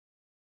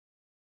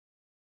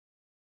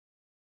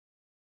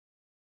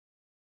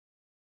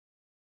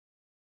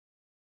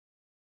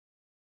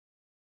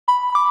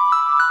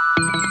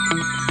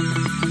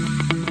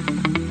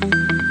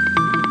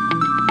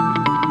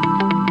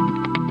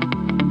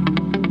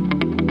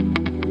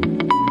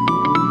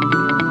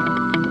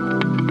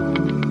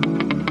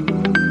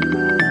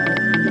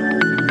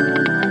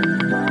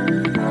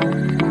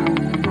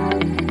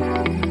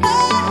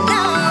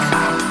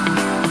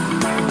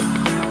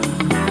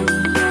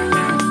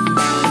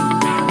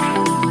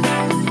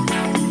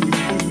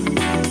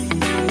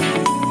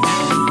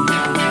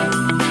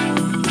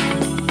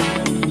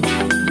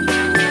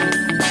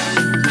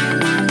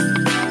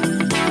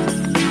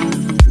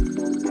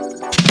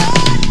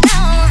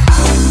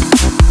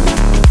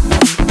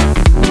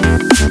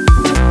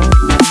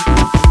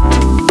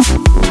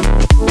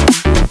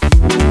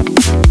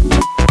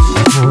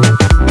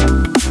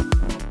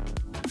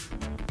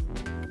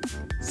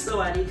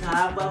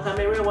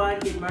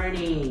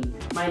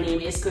My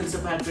name is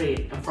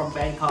Chatrium. I'm from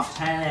Bangkok,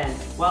 Thailand.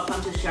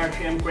 Welcome to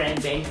Chatrium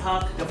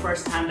Bangkok, the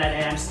first time that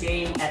I am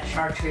staying at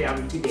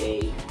Chatrium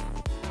today.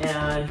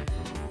 And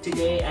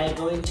today I'm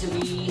going to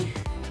be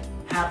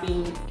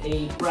having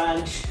a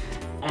brunch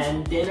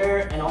and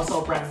dinner and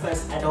also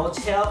breakfast at the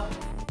hotel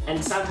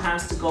and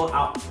sometimes to go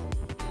out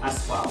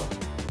as well.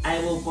 I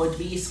will going to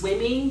be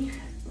swimming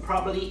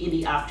probably in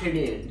the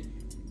afternoon.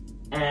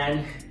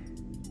 And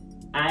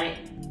I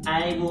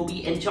will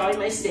be enjoying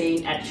my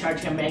stay at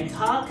Chatrium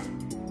Bangkok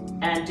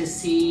and to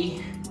see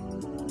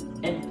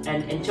and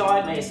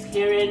enjoy my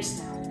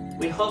experience.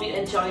 We hope you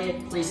enjoy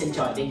it. Please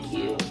enjoy. Thank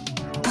you.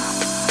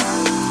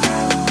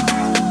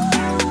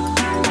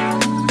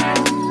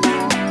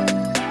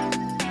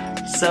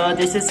 So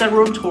this is a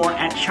room tour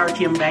at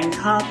Chatrium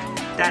Bangkok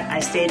that I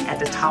stayed at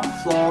the top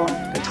floor.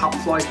 The top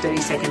floor is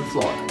 32nd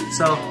floor.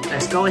 So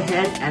let's go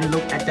ahead and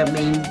look at the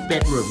main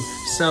bedroom.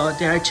 So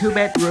there are 2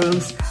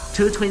 bedrooms,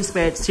 2 twin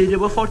beds,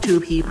 suitable for 2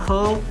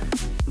 people,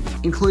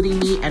 including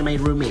me and my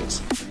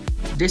roommates.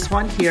 This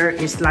one here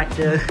is like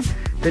the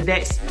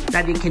desk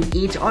that you can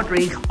eat or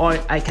drink, or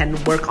I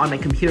can work on my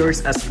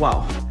computers as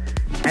well.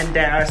 And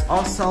there's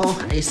also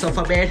a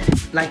sofa bed,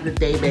 like the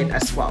day bed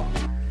as well.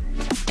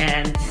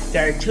 And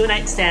there are 2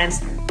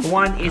 nightstands.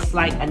 One is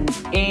like an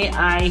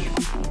AI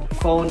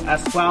phone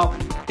as well.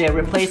 They're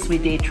replaced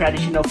with the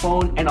traditional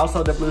phone and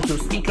also the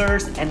Bluetooth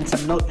speakers and some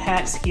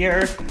notepads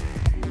here.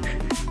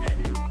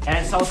 And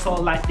it's also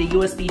like the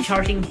USB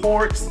charging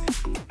ports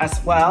as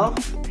well.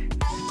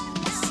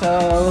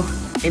 So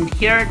in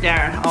here there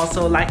are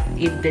also like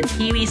the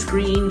TV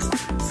screens,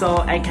 so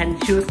I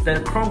can choose the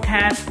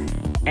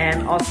Chromecast,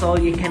 and also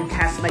you can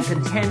cast my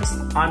contents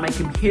on my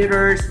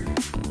computers,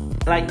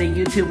 like the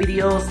YouTube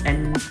videos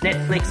and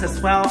Netflix as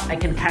well. I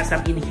can cast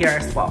them in here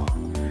as well.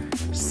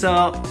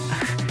 So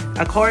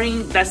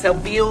that's a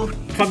view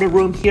from the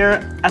room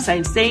here. As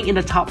I'm staying in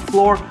the top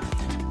floor,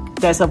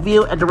 there's a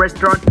view at the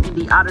restaurant in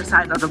the other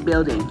side of the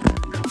building.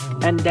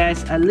 And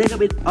there's a little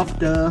bit of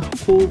the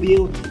pool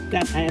view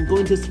that I am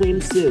going to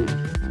swim soon,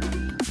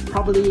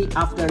 probably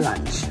after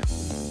lunch.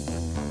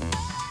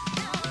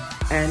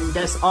 And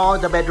that's all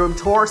the bedroom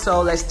tour,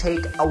 so let's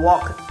take a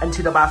walk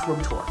into the bathroom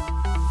tour.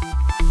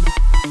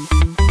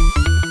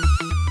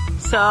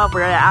 So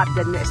we're at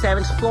the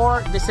 7th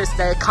floor. This is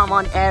the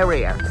common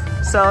area.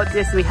 So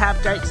we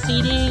have the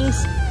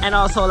seatings and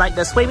also like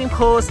the swimming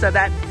pool so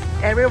that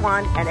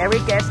everyone and every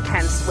guest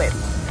can swim.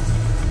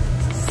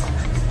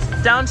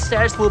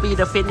 Downstairs will be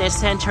the fitness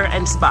center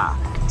and spa.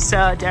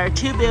 So there are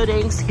 2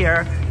 buildings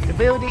here. The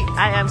building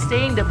I am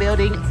staying the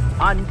building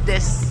on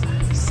this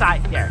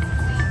side there.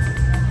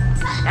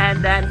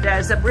 And then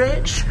there's a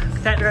bridge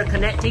that are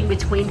connecting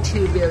between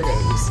 2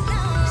 buildings.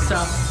 So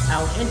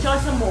I'll enjoy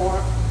some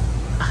more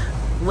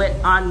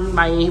on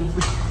my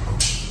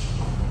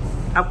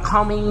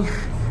upcoming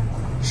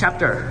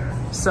chapter.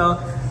 So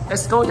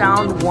let's go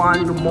down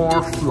 1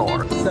 more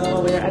floor.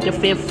 So we're at the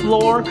 5th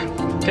floor.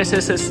 This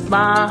is a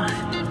spa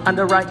on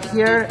the right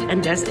here,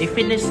 and there's a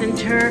fitness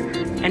center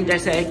and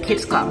there's a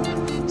kids club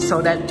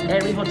so that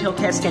every hotel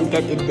guest can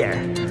get in there.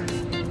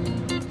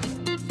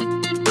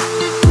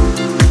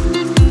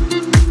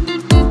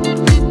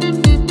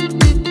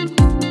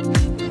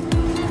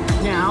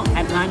 Now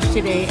at lunch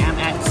today, I'm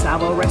at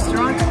Savo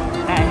restaurant.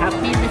 I have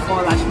been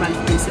before lunch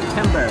month in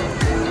September.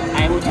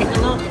 I will take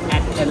a look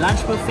at the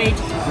lunch buffet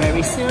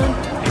very soon,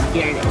 and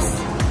here it is.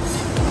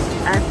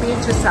 I've been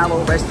to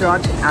Savo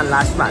restaurant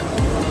last month.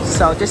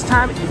 So this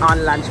time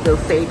on lunch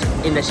buffet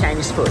in the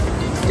Chinese food.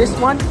 This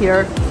one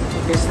here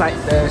is like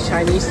the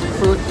Chinese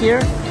food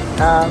here.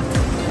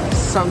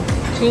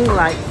 Something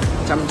like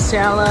some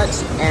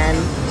salads and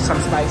some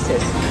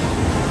spices.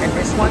 And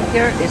this one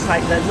here is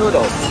like the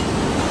noodles.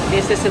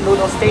 This is a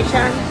noodle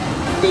station.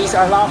 These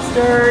are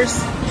lobsters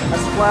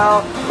as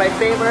well, my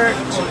favorite.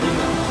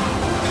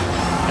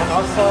 And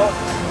also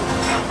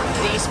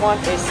this one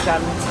is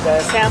the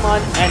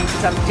salmon and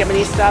some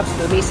Japanese stuff,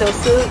 the miso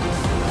soup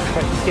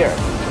right here.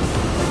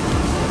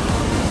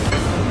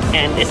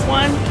 And this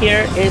one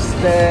here is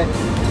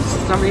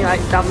something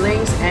like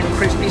dumplings and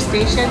crispy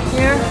station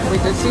here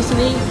with the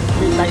seasoning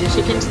with like the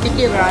chicken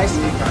sticky rice.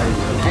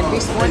 And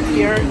this one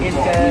here is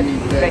the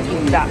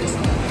Peking duck.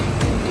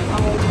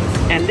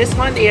 And this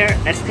one here,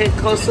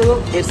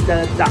 Kosu, is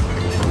the duck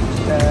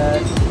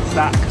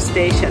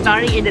station.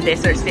 Starting in the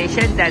dessert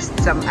station, there's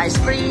some ice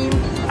cream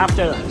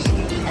after lunch.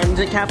 And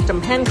we have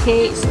some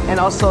pancakes and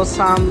also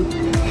some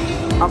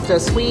of the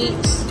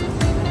sweets.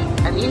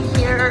 And in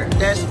here,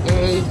 there's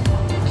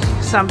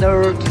some of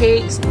the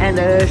cakes and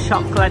the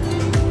chocolate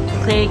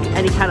cake,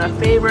 any kind of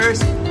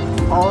flavors.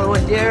 All over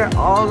there,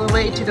 all the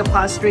way to the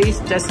pastries.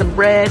 There's some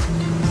bread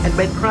and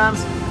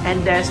breadcrumbs,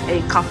 and there's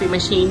a coffee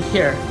machine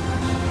here.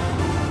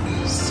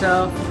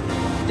 So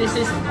this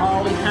is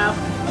all we have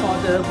for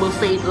the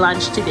buffet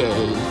lunch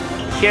today.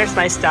 Here's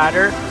my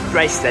starter,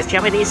 rice, the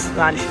Japanese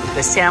lunch,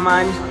 the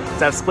salmon,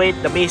 the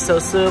squid, the miso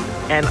soup,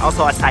 and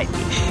also a side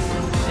dish.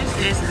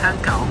 This is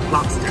Hong Kong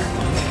lobster,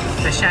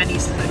 the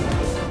Chinese food.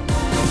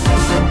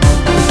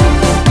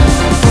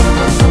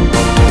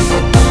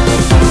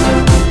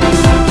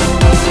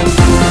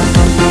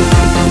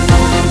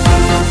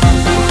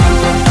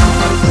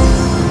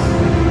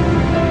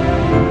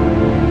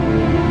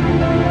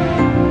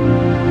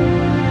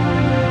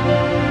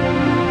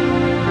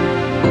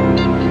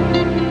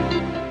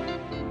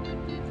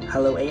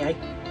 Hello AI,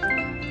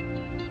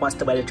 what's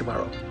the weather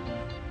tomorrow?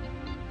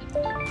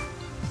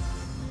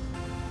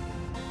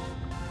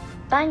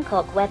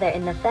 Bangkok weather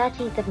in the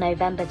 13th of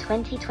November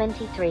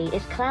 2023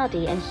 is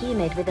cloudy and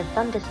humid with a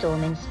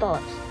thunderstorm in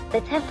spots. The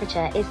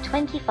temperature is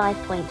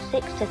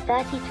 25.6 to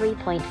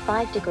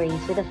 33.5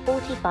 degrees with a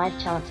 45%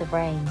 chance of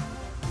rain.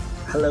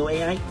 Hello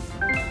AI,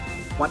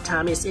 what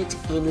time is it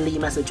in Lee,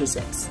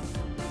 Massachusetts?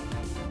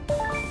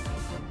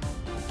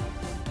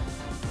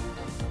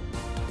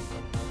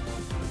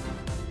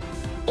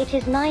 It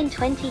is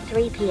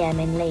 9:23 p.m.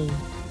 in Lee.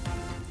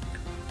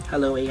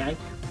 Hello AI,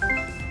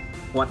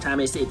 what time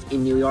is it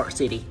in New York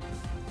City?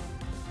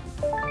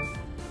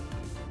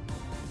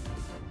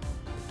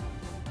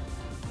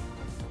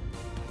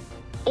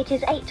 It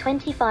is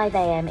 8:25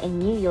 a.m. in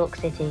New York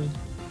City.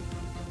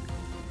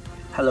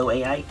 Hello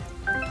AI,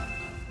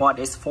 what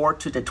is 4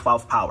 to the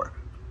 12th power?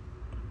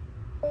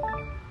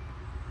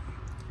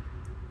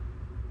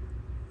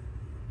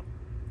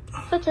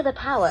 Four to the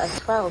power of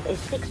 12 is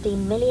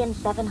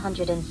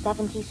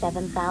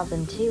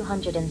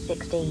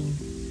 16,777,216.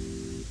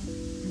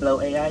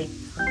 Hello AI,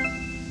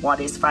 what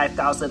is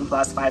 5,000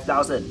 plus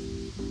 5,000?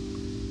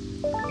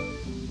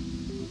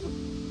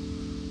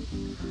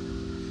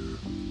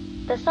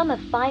 The sum of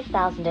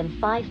 5,000 and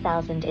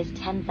 5,000 is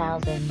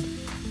 10,000.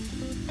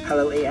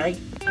 Hello AI,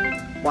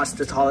 what's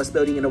the tallest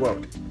building in the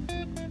world?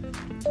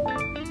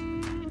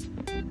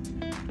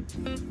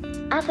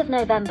 As of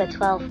November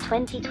 12,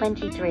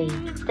 2023,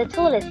 the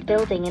tallest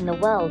building in the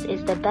world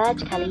is the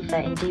Burj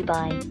Khalifa in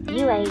Dubai,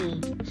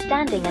 UAE,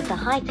 standing at a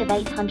height of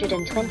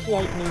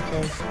 828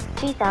 meters,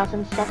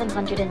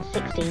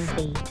 2,716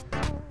 feet.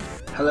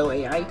 Hello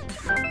AI,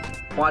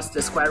 what's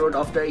the square root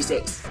of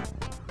 36?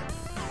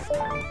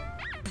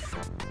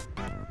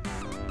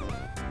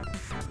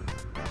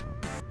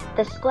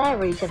 The square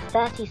root of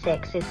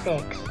 36 is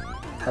 6.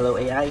 Hello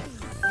AI,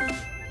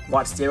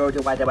 what's 0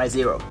 divided by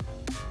 0?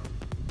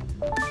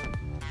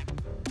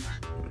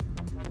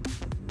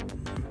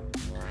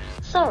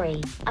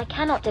 Sorry, I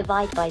cannot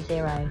divide by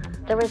 0.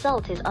 The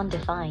result is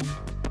undefined.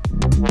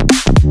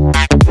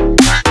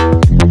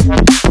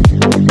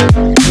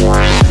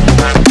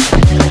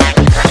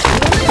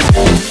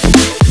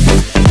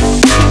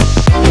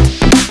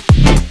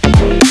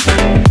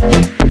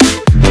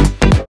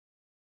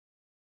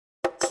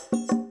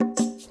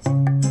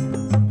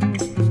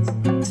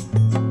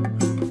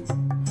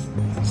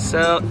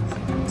 So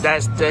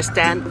that's the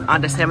stand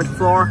on the 7th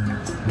floor.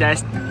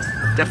 That's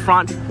the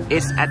front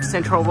is at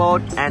Central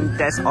Road, and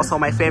that's also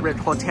my favorite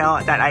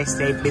hotel that I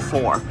stayed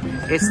before.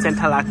 It's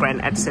Centella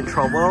Grand at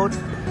Central Road,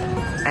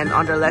 and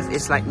on the left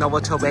is like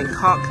Novotel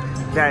Bangkok.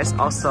 There is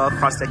also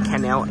across the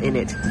canal in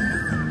it.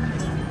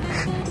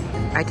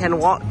 I can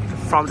walk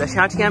from the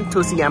Chatrium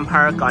to Siam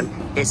Paragon.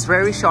 It's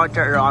very short,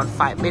 around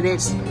 5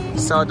 minutes,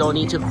 so don't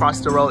need to cross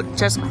the road.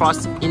 Just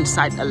cross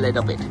inside a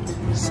little bit.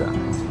 So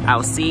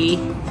I'll see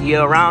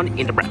you around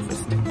in the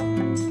breakfast.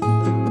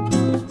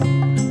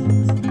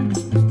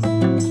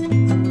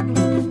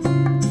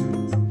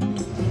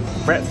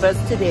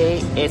 Breakfast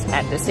today is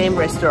at the same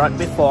restaurant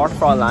before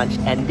for lunch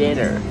and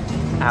dinner.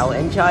 I'll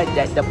enjoy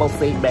the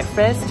buffet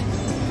breakfast,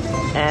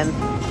 and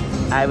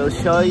I will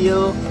show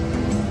you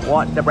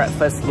what the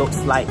breakfast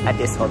looks like at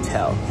this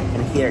hotel.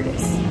 And here it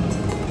is.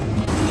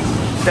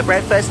 The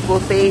breakfast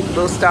buffet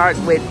will start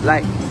with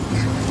like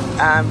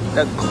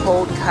the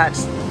cold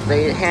cuts,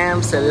 the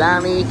ham,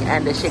 salami,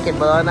 and the chicken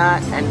bologna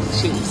and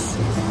cheese.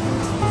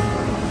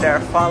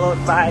 They're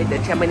followed by the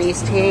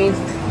Japanese things,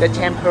 the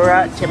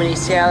tempura, Japanese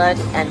salad,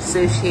 and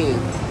sushi.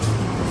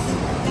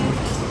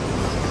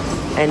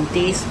 And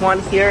this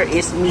one here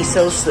is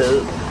miso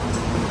soup.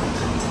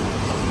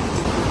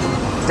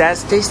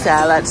 That's the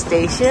salad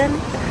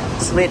station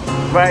with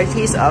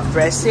varieties of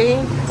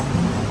dressing.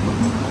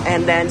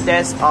 And then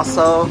there's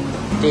also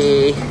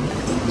the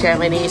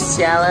Japanese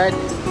salad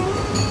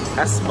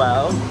as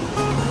well.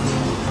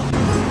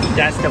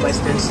 That's the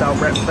Western style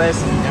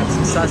breakfast. We have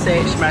some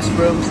sausage,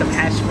 mushrooms, some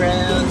hash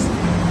browns,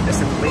 there's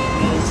some baked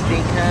beans,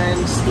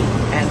 bacons,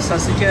 and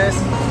sausages.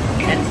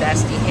 And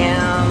that's the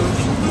ham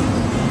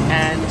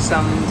and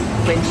some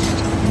quenched.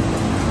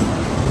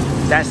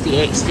 That's the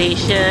egg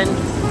station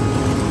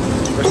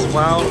as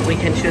well. We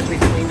can choose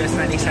between the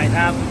sunny side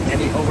up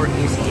and the over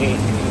easy egg.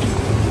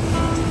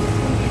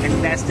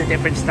 And that's the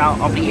different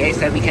style of the eggs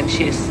that we can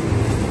choose.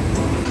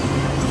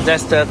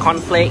 That's the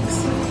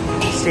cornflakes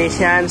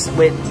stations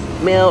with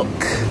milk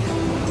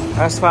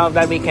as well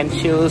that we can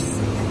choose.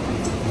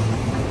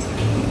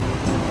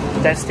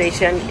 That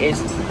station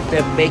is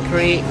the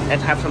bakery that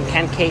have some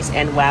pancakes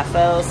and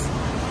waffles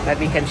that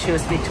we can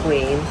choose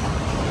between.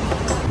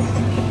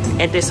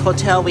 At this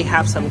hotel we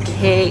have some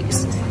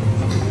cakes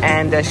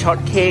and the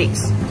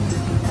shortcakes.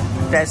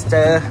 That's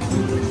the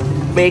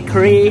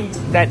bakery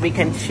that we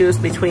can choose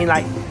between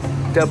like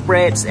the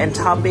breads and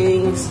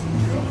toppings.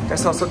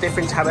 There's also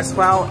different type as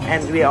well,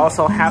 and we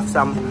also have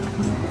some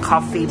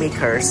coffee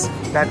makers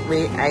that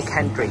I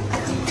can drink.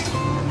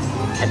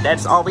 And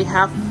that's all we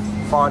have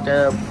for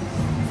the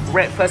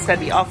breakfast that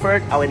we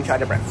offered. I'll enjoy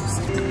the breakfast.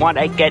 What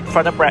I get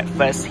for the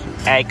breakfast,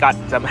 I got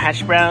some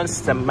hash browns,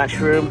 some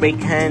mushroom,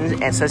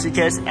 bacon, and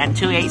sausages, and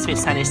 2 eggs with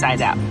sunny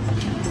side up.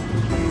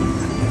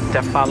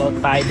 Then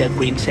followed by the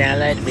green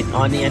salad with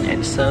onion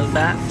and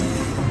soba.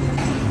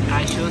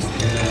 I chose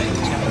the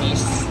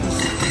Japanese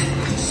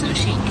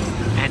sushi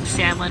and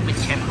salmon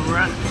with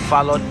tempura,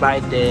 followed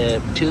by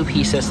the 2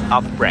 pieces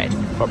of bread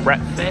for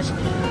breakfast.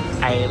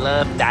 I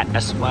love that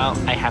as well.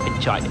 I have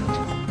enjoyed it.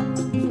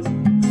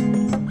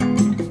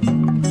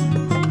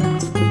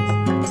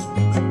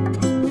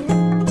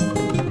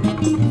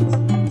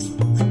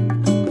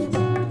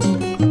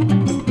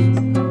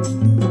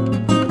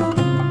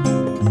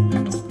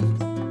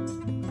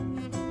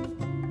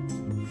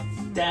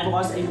 That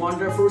was a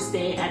wonderful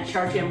stay at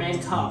Chatrium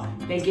Bangkok.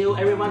 Thank you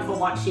everyone for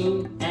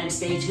watching, and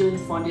stay tuned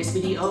for this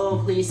video.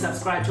 Please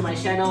subscribe to my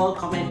channel,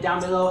 comment down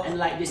below, and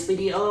like this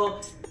video.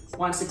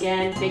 Once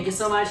again, thank you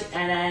so much,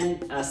 and then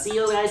see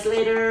you guys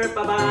later.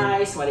 Bye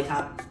bye. สวัสดีค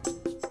รับ